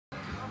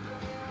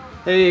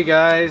Hey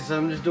guys,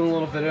 I'm just doing a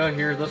little video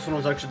here. This one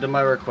was actually to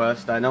my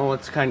request. I know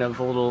it's kind of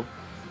a little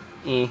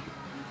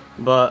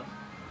but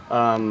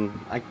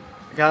I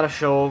gotta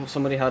show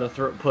somebody how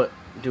to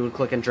do a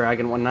click and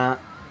drag and whatnot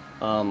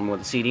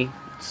with a CD.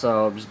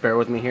 So just bear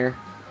with me here.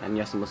 And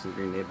yes, I'm listening to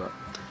Green Day, but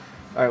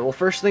alright, well,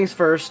 first things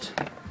first,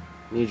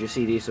 need your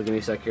CD, so give me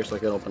a sec here so I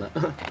can open it.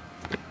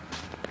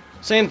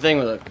 Same thing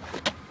with it.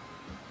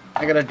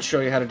 I gotta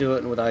show you how to do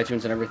it with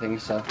iTunes and everything,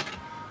 so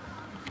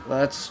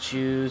let's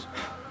choose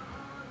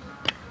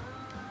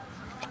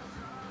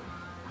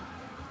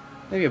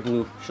maybe a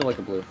blue. She'll like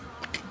a blue.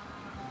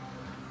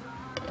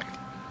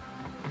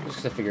 Just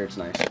because I figure it's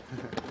nice.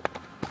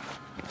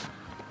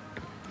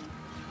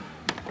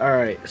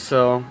 Alright,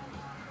 so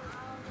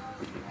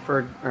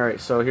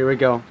here we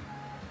go.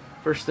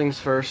 First things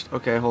first.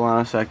 Okay, hold on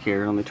a sec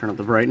here. Let me turn up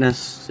the brightness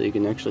so you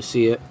can actually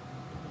see it.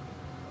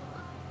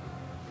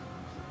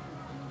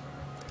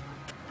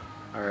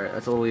 Alright,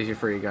 that's a little easier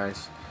for you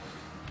guys.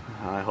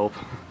 I hope.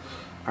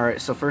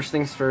 Alright, so first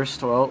things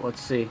first, well, let's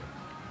see.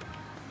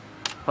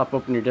 Pop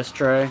open your disk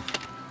tray.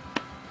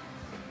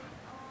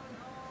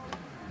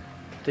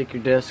 Take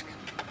your disk.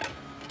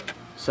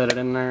 Set it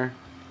in there.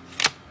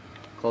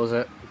 Close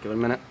it. Give it a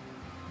minute.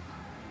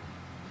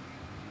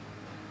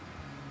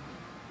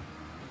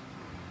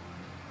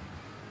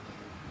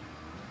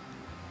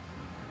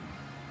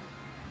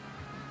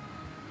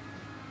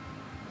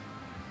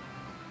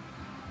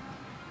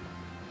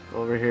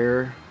 Over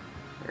here.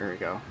 There we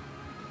go.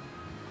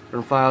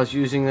 Run files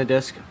using the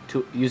disk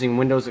using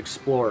Windows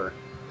Explorer.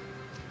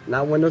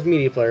 Not Windows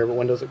Media Player, but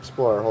Windows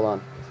Explorer. Hold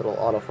on. If it'll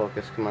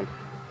autofocus. Come on.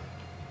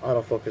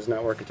 Autofocus is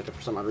not working today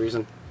for some odd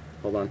reason.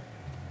 Hold on.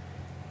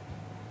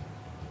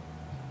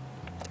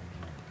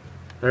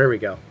 There we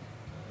go.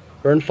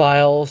 Burn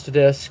files to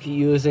disk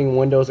using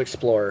Windows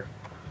Explorer.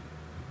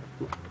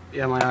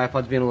 Yeah, my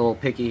iPod's being a little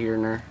picky here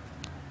and there.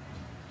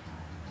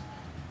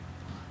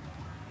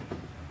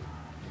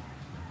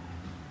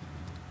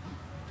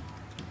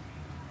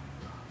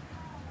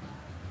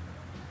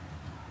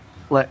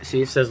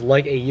 See, it says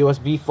like a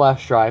USB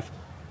flash drive.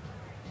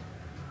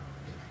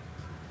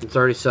 It's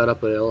already set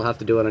up, but it'll have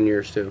to do it on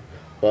yours too.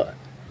 But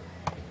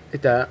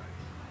hit that.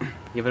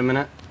 Give it a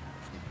minute.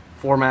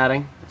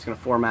 Formatting. It's gonna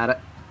format it.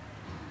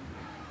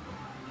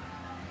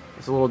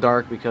 It's a little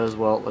dark because,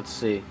 well, let's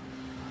see.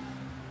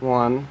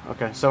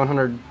 Okay,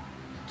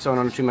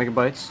 702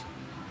 megabytes.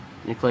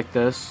 You click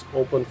this,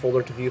 open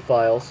folder to view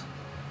files.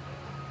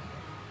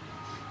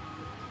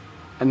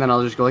 And then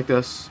I'll just go like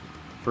this.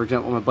 For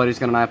example, my buddy's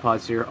got an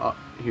iPod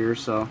here,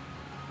 so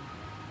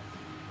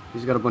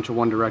he's got a bunch of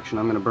One Direction.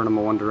 I'm gonna burn him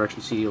a One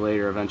Direction CD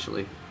later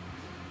eventually.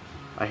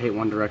 I hate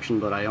One Direction,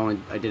 but I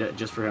did it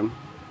just for him.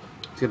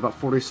 He's got about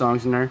 40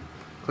 songs in there.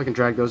 Click and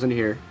drag those into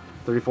here.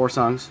 34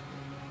 songs.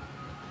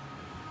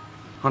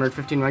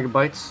 115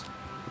 megabytes.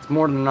 It's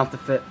more than enough to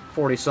fit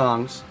 40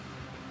 songs.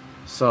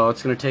 So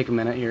it's gonna take a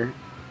minute here.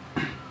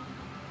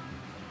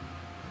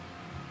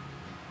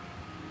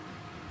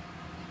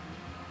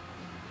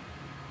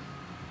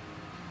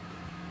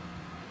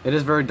 It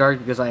is very dark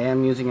because I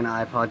am using an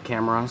iPod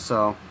camera,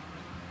 so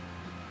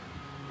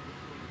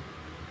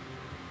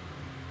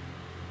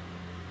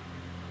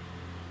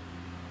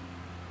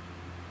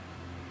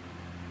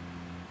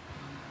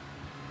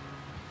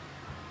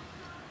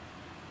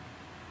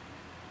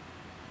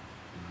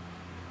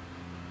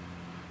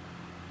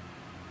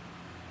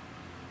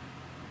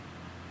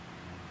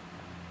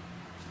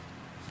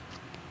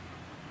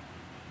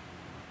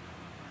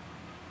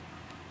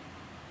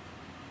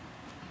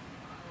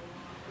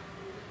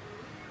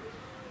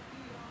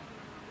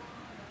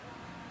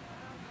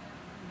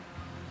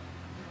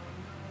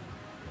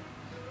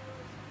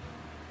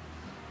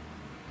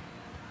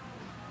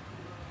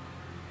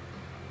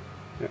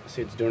yeah,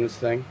 see, it's doing its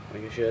thing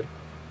like it should.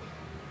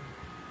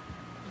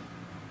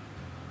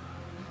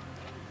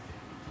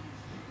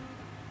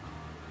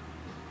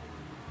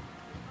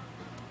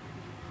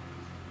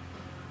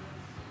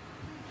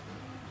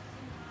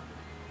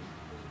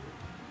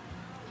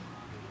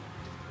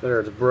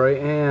 There, it's bright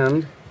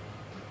and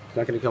it's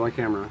not going to kill my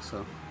camera,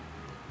 so.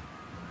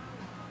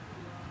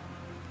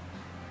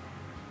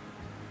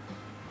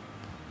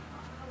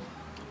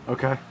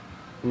 Okay,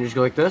 and you just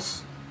go like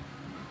this.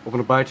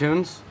 Open up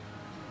iTunes.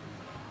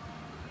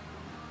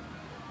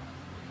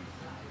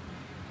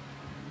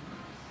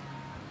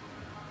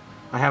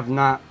 I have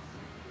not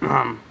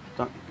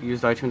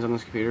used iTunes on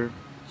this computer,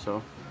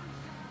 so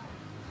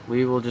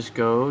we will just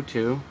go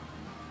to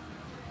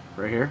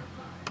right here,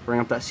 bring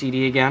up that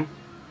CD again,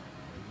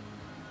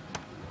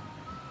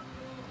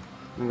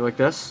 and go like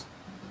this,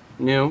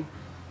 new,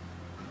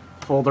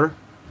 folder,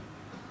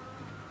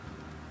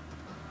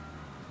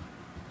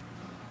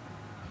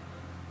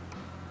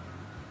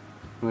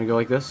 and we go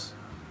like this,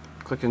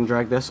 click and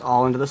drag this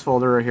all into this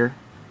folder right here.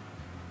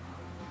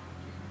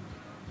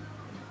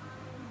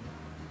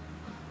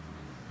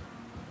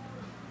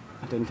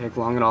 Didn't take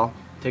long at all.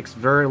 It takes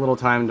very little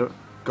time to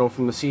go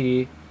from the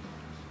CD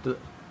to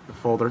the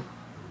folder.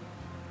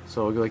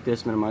 So we'll go like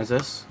this, minimize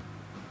this,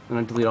 and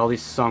then delete all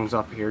these songs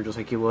off of here just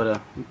like you would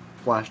a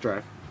flash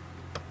drive.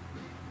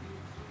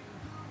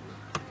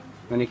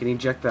 Then you can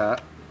eject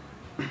that.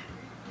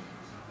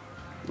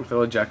 If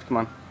it'll eject, come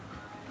on.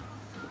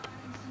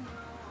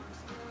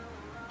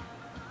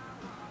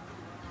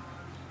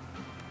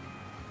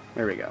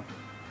 There we go.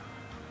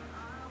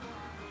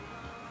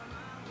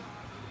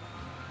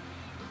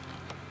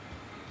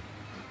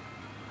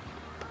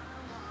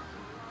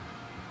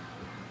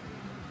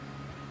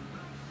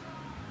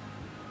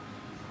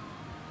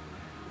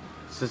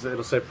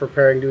 It'll say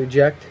preparing to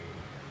eject.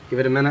 Give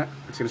it a minute.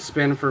 It's gonna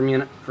spin for a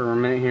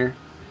minute here.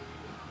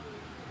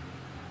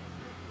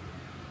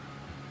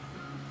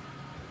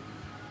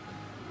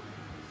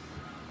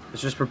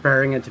 It's just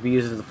preparing it to be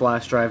used as a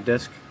flash drive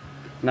disk,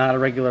 not a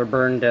regular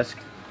burn disk.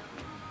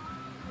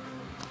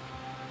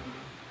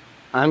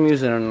 I'm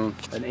using an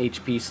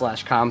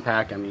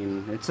HP/Compaq. I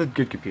mean, it's a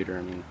good computer.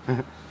 I mean,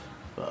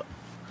 but.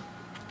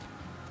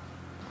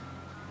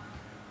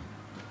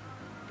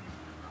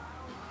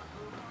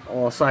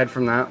 Well, aside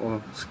from that,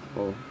 we'll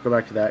go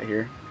back to that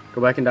here.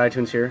 Go back into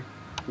iTunes here.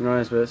 You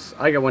know this.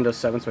 I got Windows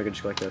 7, so I could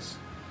just go like this.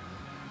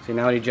 See,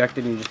 now it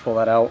ejected, and you just pull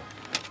that out.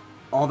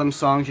 All them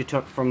songs you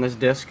took from this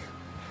disc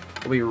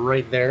will be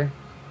right there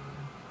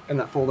in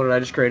that folder that I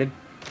just created.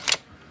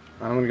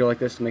 I'm gonna go like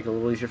this to make it a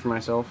little easier for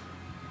myself.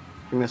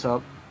 Bring this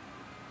up.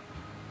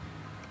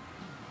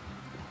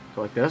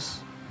 Go like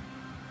this.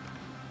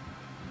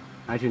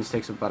 iTunes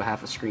takes up about a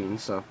half a screen,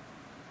 so.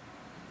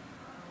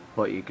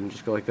 But you can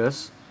just go like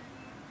this.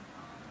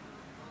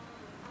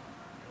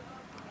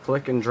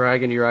 Click and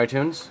drag into your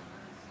iTunes,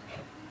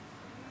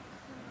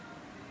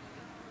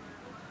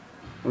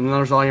 and then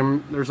there's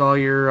all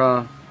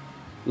your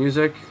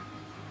music.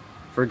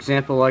 For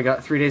example, I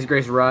got 3 Days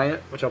Grace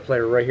Riot, which I'll play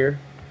right here.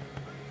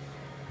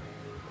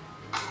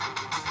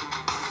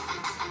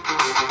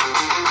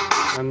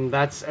 And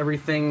that's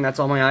everything. That's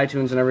all my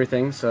iTunes and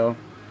everything. So,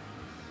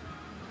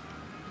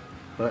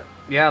 but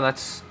yeah,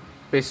 that's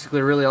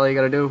basically really all you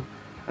gotta do.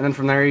 And then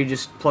from there, you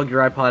just plug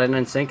your iPod in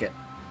and sync it.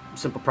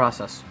 Simple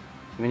process.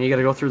 I mean, you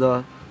gotta go through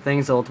the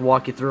things that'll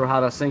walk you through how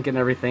to sync it and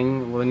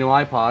everything with a new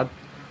iPod.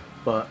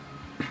 But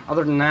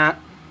other than that,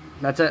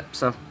 that's it.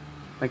 So,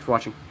 thanks for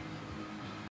watching.